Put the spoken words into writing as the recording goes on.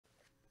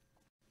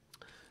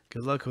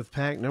Good luck with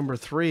pack number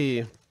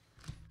 3.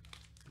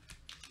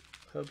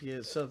 Hope you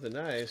get something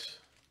nice.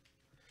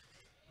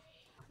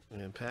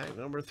 And pack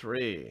number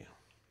 3.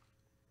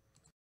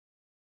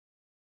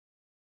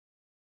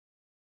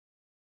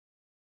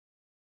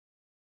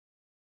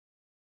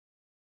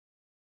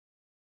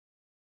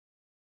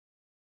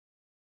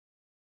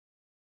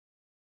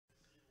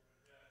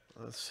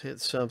 Let's hit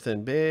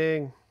something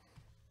big.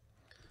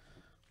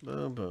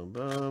 Boom, boom,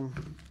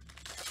 boom.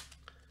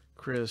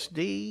 Chris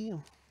D.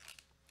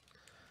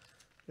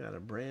 Got a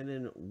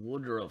Brandon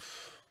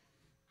Woodruff.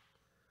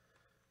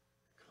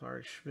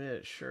 Clark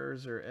Schmidt,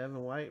 Scherzer,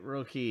 Evan White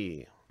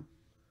rookie.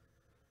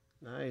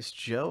 Nice.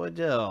 Joe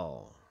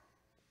Adele.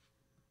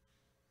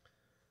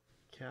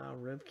 Cal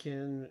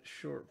Ripken,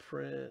 short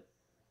print.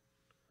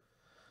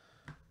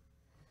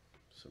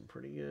 Some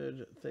pretty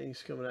good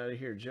things coming out of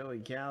here. Joey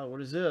Cal,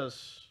 what is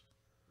this?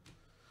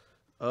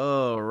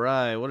 Oh,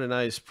 right. What a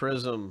nice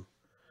Prizm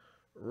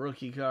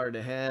rookie card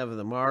to have of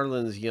the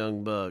Marlins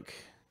young buck.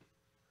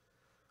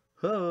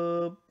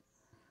 Hope.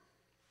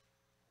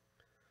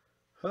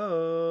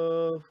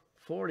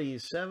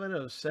 47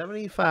 of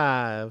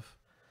 75.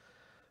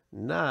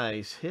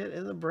 Nice hit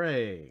in the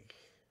break.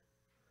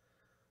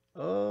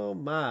 Oh,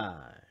 my.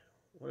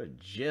 What a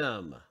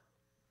gem.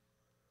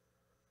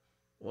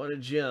 What a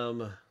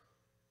gem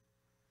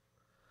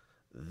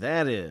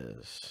that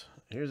is.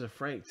 Here's a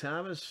Frank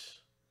Thomas.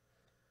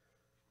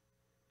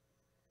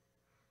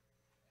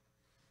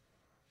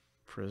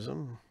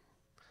 Prizm.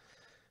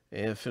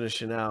 And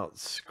finishing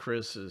out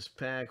Chris's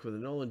pack with a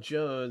Nolan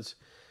Jones.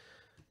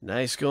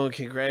 Nice going.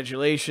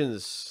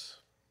 Congratulations.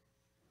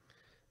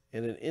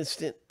 And an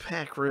instant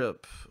pack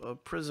rip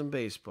of Prizm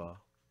Baseball.